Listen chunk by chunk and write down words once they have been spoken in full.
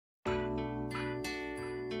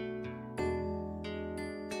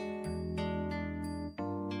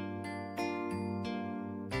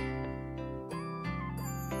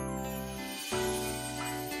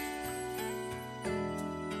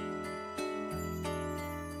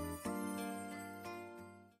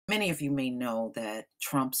Many of you may know that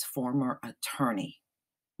Trump's former attorney,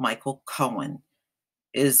 Michael Cohen,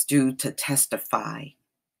 is due to testify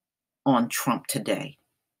on Trump today.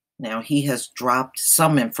 Now, he has dropped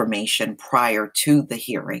some information prior to the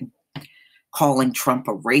hearing, calling Trump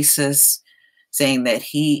a racist, saying that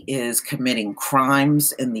he is committing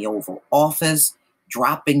crimes in the Oval Office,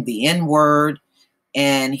 dropping the N-word,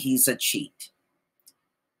 and he's a cheat.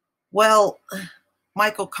 Well,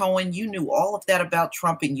 Michael Cohen, you knew all of that about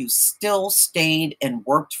Trump, and you still stayed and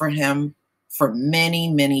worked for him for many,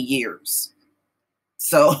 many years.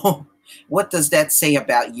 So what does that say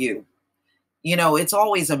about you? You know, it's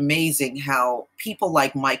always amazing how people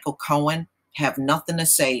like Michael Cohen have nothing to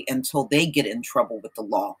say until they get in trouble with the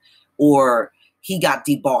law, or he got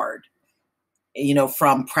debarred,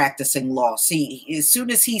 from practicing law. See, as soon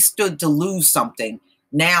as he stood to lose something,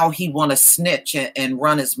 now he want to snitch and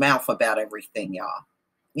run his mouth about everything, y'all.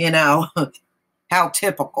 How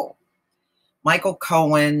typical. Michael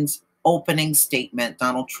Cohen's opening statement,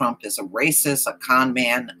 Donald Trump is a racist, a con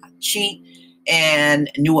man, a cheat,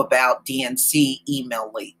 and knew about DNC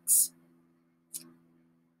email leaks.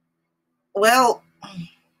 Well,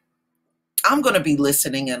 I'm going to be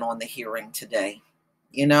listening in on the hearing today,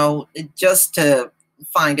 just to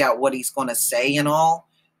find out what he's going to say and all.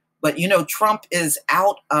 But, Trump is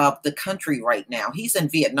out of the country right now. He's in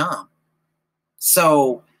Vietnam.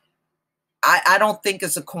 So I don't think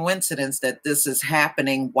it's a coincidence that this is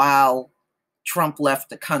happening while Trump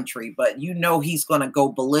left the country. But he's going to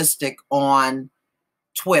go ballistic on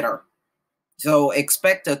Twitter. So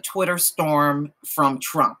expect a Twitter storm from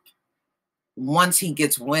Trump once he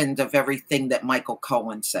gets wind of everything that Michael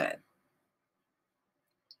Cohen said.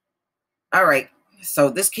 All right.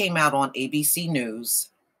 So this came out on ABC News.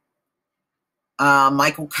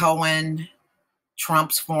 Michael Cohen,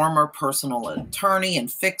 Trump's former personal attorney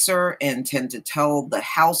and fixer, intend to tell the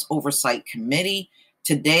House Oversight Committee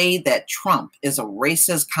today that Trump is a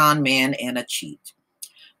racist con man and a cheat.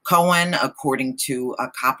 Cohen, according to a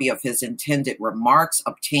copy of his intended remarks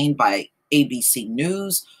obtained by ABC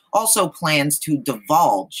News, also plans to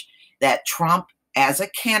divulge that Trump, as a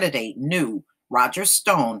candidate, knew Roger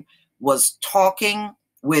Stone was talking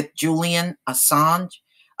with Julian Assange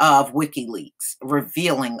of WikiLeaks,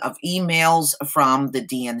 revealing of emails from the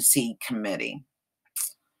DNC committee.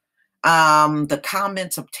 The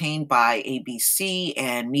comments obtained by ABC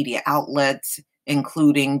and media outlets,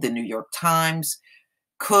 including the New York Times,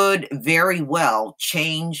 could very well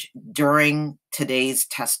change during today's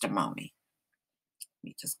testimony. Let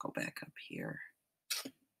me just go back up here.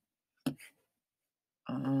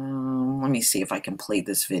 Let me see if I can play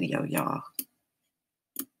this video, y'all.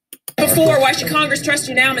 Before, why should Congress trust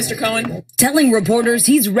you now, Mr. Cohen? Telling reporters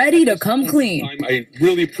he's ready to come clean. I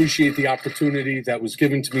really appreciate the opportunity that was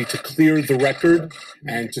given to me to clear the record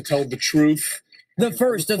and to tell the truth. The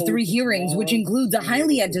first of 3 hearings, which includes a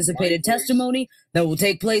highly anticipated testimony that will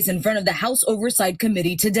take place in front of the House Oversight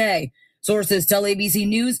Committee today. Sources tell ABC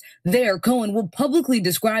News there Cohen will publicly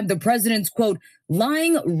describe the president's, quote,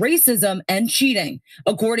 lying, racism, and cheating.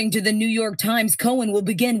 According to the New York Times, Cohen will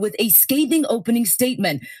begin with a scathing opening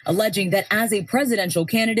statement, alleging that as a presidential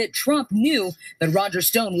candidate, Trump knew that Roger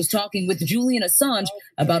Stone was talking with Julian Assange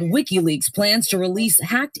about WikiLeaks' plans to release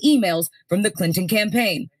hacked emails from the Clinton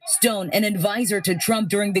campaign. Stone, an advisor to Trump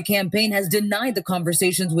during the campaign, has denied the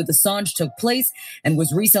conversations with Assange took place and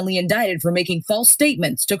was recently indicted for making false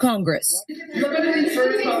statements to Congress. Do you have any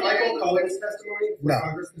concerns about Michael Cohen's testimony for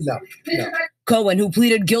Congress? No. Cohen, who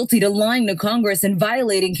pleaded guilty to lying to Congress and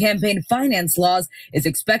violating campaign finance laws, is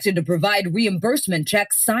expected to provide reimbursement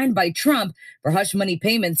checks signed by Trump for hush money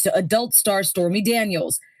payments to adult star Stormy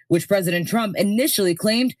Daniels, which President Trump initially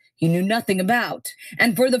claimed he knew nothing about.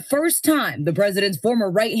 And for the first time, the president's former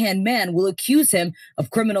right-hand man will accuse him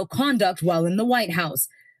of criminal conduct while in the White House.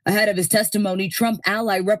 Ahead of his testimony, Trump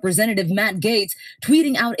ally Representative Matt Gaetz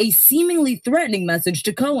tweeting out a seemingly threatening message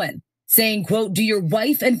to Cohen, saying, quote, do your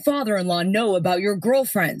wife and father-in-law know about your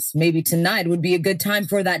girlfriends? Maybe tonight would be a good time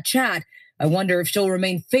for that chat. I wonder if she'll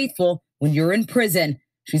remain faithful when you're in prison.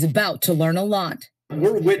 She's about to learn a lot.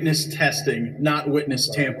 We're witness testing, not witness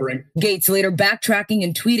tampering. Gaetz later backtracking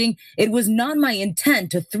and tweeting, it was not my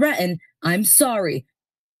intent to threaten. I'm sorry.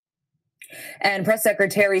 And Press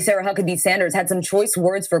Secretary Sarah Huckabee Sanders had some choice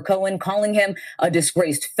words for Cohen, calling him a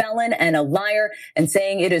disgraced felon and a liar, and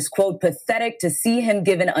saying it is, quote, pathetic to see him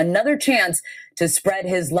given another chance to spread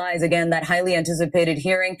his lies. Again, that highly anticipated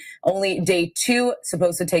hearing, only day 2,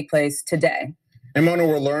 supposed to take place today. And Mona,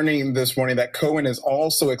 we're learning this morning that Cohen is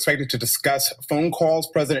also expected to discuss phone calls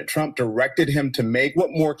President Trump directed him to make.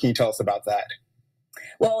 What more can you tell us about that?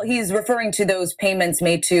 Well, he's referring to those payments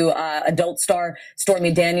made to adult star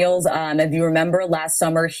Stormy Daniels. If you remember, last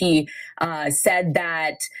summer he said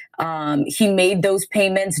that he made those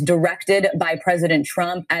payments directed by President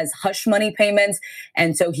Trump as hush money payments,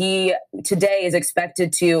 and so he today is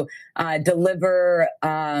expected to deliver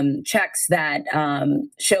checks that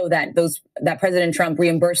show that President Trump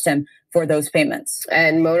reimbursed him for those payments.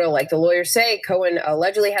 And Mona, like the lawyers say, Cohen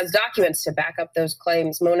allegedly has documents to back up those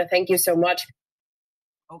claims. Mona, thank you so much.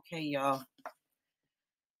 Okay, y'all.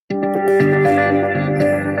 All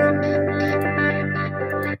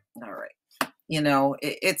right. You know,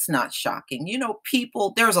 it's not shocking. You know,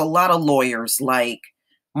 there's a lot of lawyers like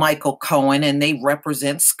Michael Cohen, and they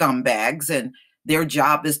represent scumbags, and their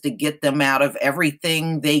job is to get them out of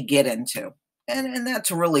everything they get into. And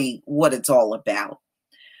that's really what it's all about.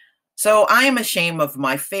 So I am ashamed of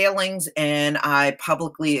my failings, and I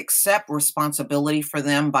publicly accept responsibility for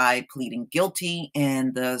them by pleading guilty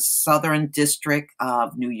in the Southern District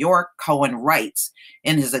of New York, Cohen writes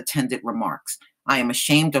in his attended remarks. I am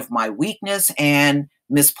ashamed of my weakness and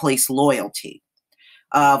misplaced loyalty,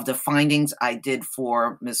 of the findings I did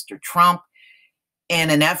for Mr. Trump in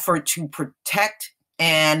an effort to protect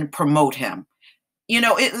and promote him. You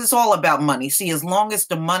know, it is all about money. See, as long as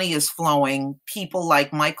the money is flowing, people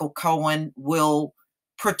like Michael Cohen will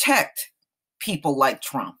protect people like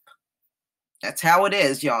Trump. That's how it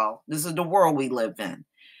is, y'all. This is the world we live in.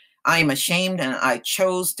 I am ashamed, and I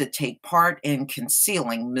chose to take part in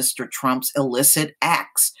concealing Mr. Trump's illicit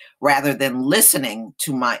acts rather than listening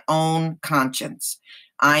to my own conscience.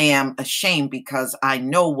 I am ashamed because I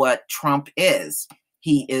know what Trump is.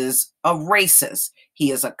 He is a racist. He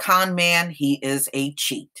is a con man. He is a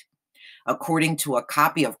cheat. According to a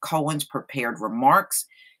copy of Cohen's prepared remarks,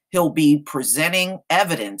 he'll be presenting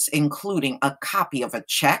evidence, including a copy of a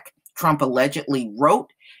check Trump allegedly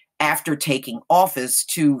wrote after taking office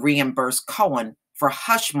to reimburse Cohen for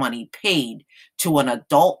hush money paid to an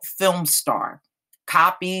adult film star,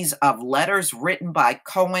 copies of letters written by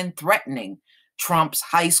Cohen threatening Trump's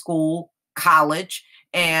high school, college,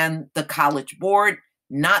 and the college board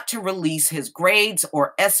not to release his grades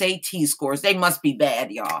or SAT scores. They must be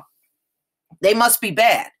bad, y'all. They must be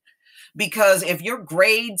bad. Because if your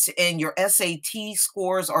grades and your SAT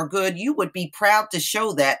scores are good, you would be proud to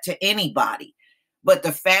show that to anybody. But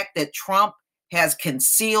the fact that Trump has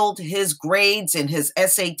concealed his grades and his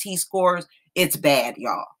SAT scores, it's bad,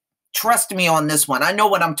 y'all. Trust me on this one. I know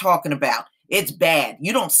what I'm talking about. It's bad.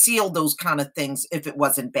 You don't seal those kind of things if it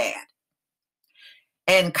wasn't bad.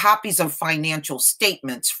 And copies of financial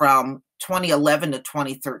statements from 2011 to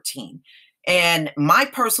 2013. And my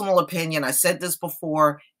personal opinion, I said this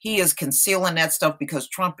before, he is concealing that stuff because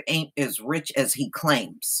Trump ain't as rich as he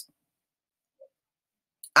claims.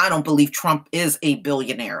 I don't believe Trump is a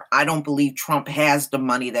billionaire. I don't believe Trump has the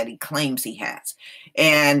money that he claims he has.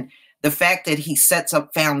 And the fact that he sets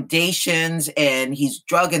up foundations and he's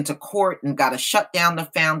drug into court and got to shut down the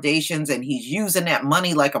foundations, and he's using that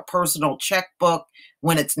money like a personal checkbook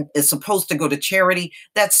when it's supposed to go to charity,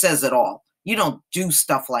 that says it all. You don't do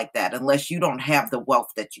stuff like that unless you don't have the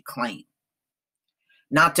wealth that you claim.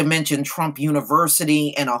 Not to mention Trump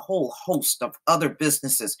University and a whole host of other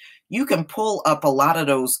businesses. You can pull up a lot of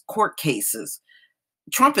those court cases.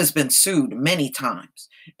 Trump has been sued many times,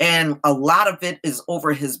 and a lot of it is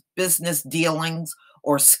over his business dealings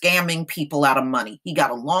or scamming people out of money. He got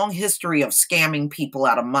a long history of scamming people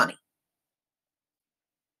out of money.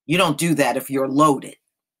 You don't do that if you're loaded.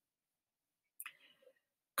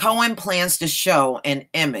 Cohen plans to show an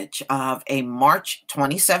image of a March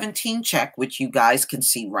 2017 check, which you guys can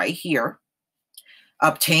see right here,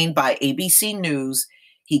 obtained by ABC News.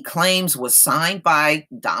 He claims was signed by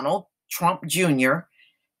Donald Trump Jr.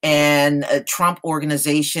 and a Trump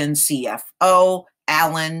Organization CFO,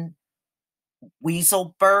 Alan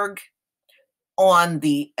Weisselberg, on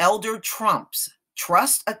the elder Trump's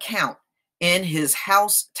trust account in his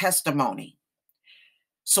House testimony.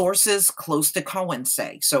 Sources close to Cohen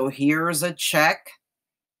say. So here's a check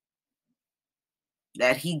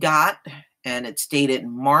that he got, and it's dated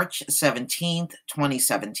March 17th,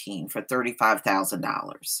 2017 for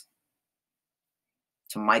 $35,000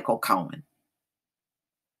 to Michael Cohen.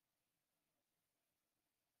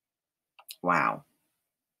 Wow.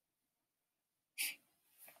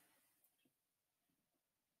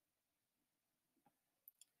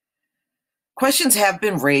 Questions have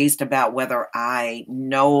been raised about whether I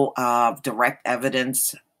know of direct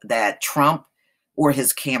evidence that Trump or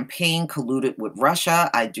his campaign colluded with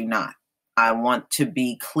Russia. I do not. I want to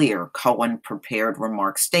be clear, Cohen prepared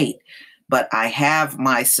remarks state, but I have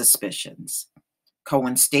my suspicions.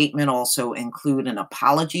 Cohen's statement also include an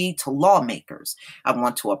apology to lawmakers. I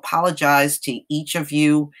want to apologize to each of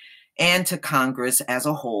you and to Congress as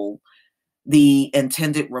a whole. The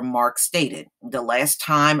intended remarks stated, the last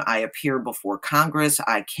time I appeared before Congress,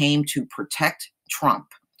 I came to protect Trump.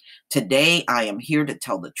 Today, I am here to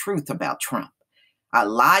tell the truth about Trump. I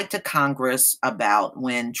lied to Congress about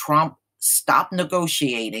when Trump stopped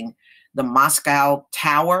negotiating the Moscow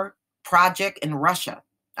Tower project in Russia.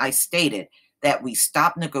 I stated that we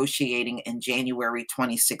stopped negotiating in January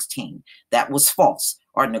 2016. That was false.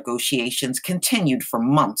 Our negotiations continued for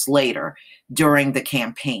months later during the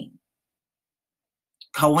campaign.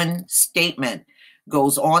 Cohen's statement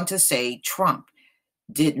goes on to say Trump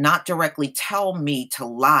did not directly tell me to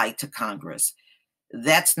lie to Congress.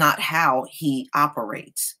 That's not how he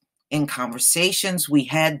operates. In conversations we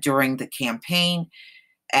had during the campaign,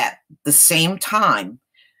 at the same time,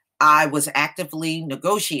 I was actively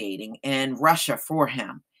negotiating in Russia for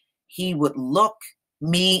him. He would look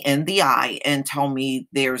me in the eye and tell me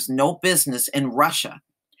there's no business in Russia,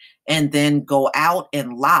 and then go out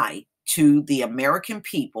and lie to the American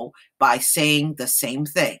people by saying the same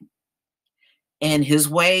thing. In his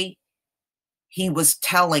way, he was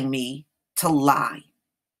telling me to lie.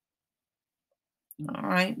 All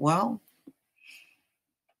right, well,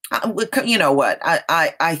 you know what?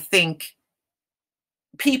 I think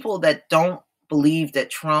people that don't believe that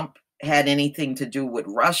Trump had anything to do with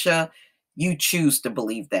Russia, you choose to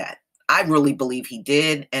believe that. I really believe he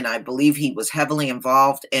did, and I believe he was heavily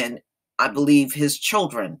involved, and I believe his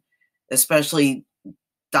children, especially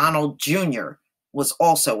Donald Jr., was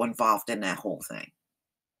also involved in that whole thing.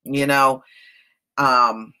 You know,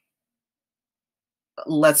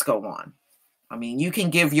 let's go on. I mean, you can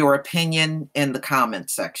give your opinion in the comment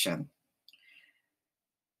section.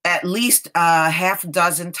 At least half a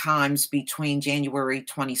dozen times between January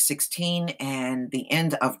 2016 and the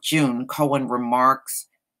end of June, Cohen remarks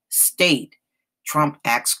state Trump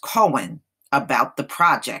asked Cohen about the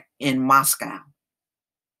project in Moscow.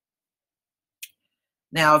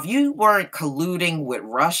 Now, if you weren't colluding with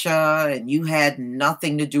Russia and you had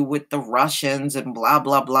nothing to do with the Russians and blah,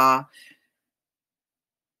 blah, blah,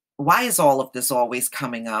 why is all of this always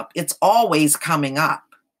coming up? It's always coming up.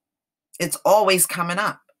 It's always coming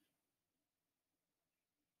up.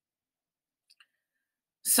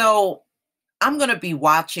 So I'm going to be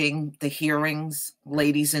watching the hearings,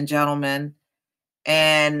 ladies and gentlemen,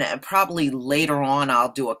 and probably later on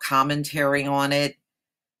I'll do a commentary on it.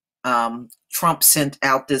 Trump sent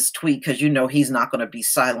out this tweet because you know he's not going to be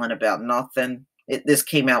silent about nothing. This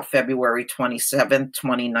came out February 27th,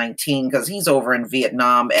 2019, because he's over in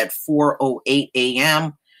Vietnam at 4:08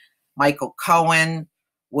 a.m. Michael Cohen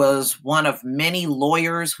was one of many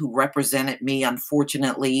lawyers who represented me.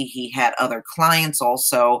 Unfortunately, he had other clients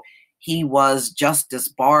also. He was just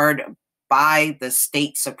disbarred by the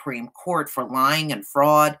state Supreme Court for lying and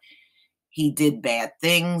fraud. He did bad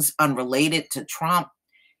things unrelated to Trump.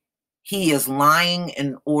 He is lying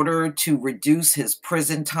in order to reduce his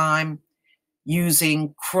prison time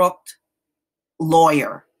using crooked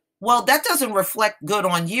lawyer. Well, that doesn't reflect good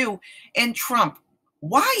on you. And Trump,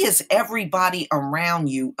 why is everybody around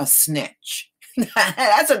you a snitch?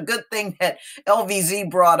 That's a good thing that LVZ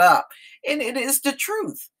brought up. And it is the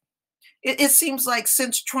truth. It seems like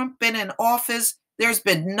since Trump been in office, there's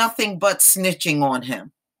been nothing but snitching on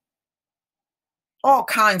him. All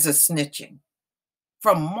kinds of snitching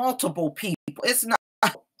from multiple people. It's not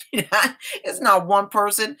one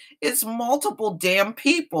person. It's multiple damn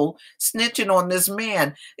people snitching on this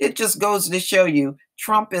man. It just goes to show you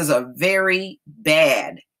Trump is a very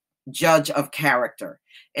bad judge of character.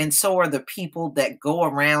 And so are the people that go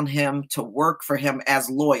around him to work for him as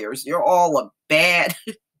lawyers. You're all a bad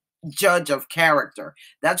judge of character.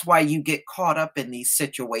 That's why you get caught up in these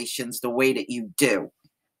situations the way that you do.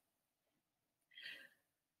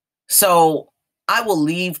 So I will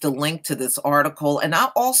leave the link to this article, and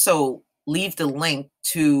I'll also leave the link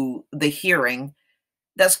to the hearing.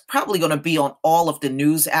 That's probably going to be on all of the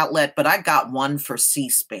news outlet, but I got one for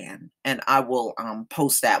C-SPAN, and I will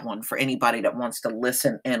post that one for anybody that wants to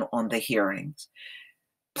listen in on the hearings.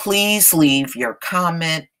 Please leave your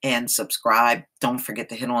comment and subscribe. Don't forget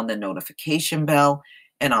to hit on the notification bell,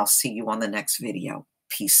 and I'll see you on the next video.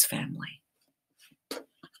 Peace, family.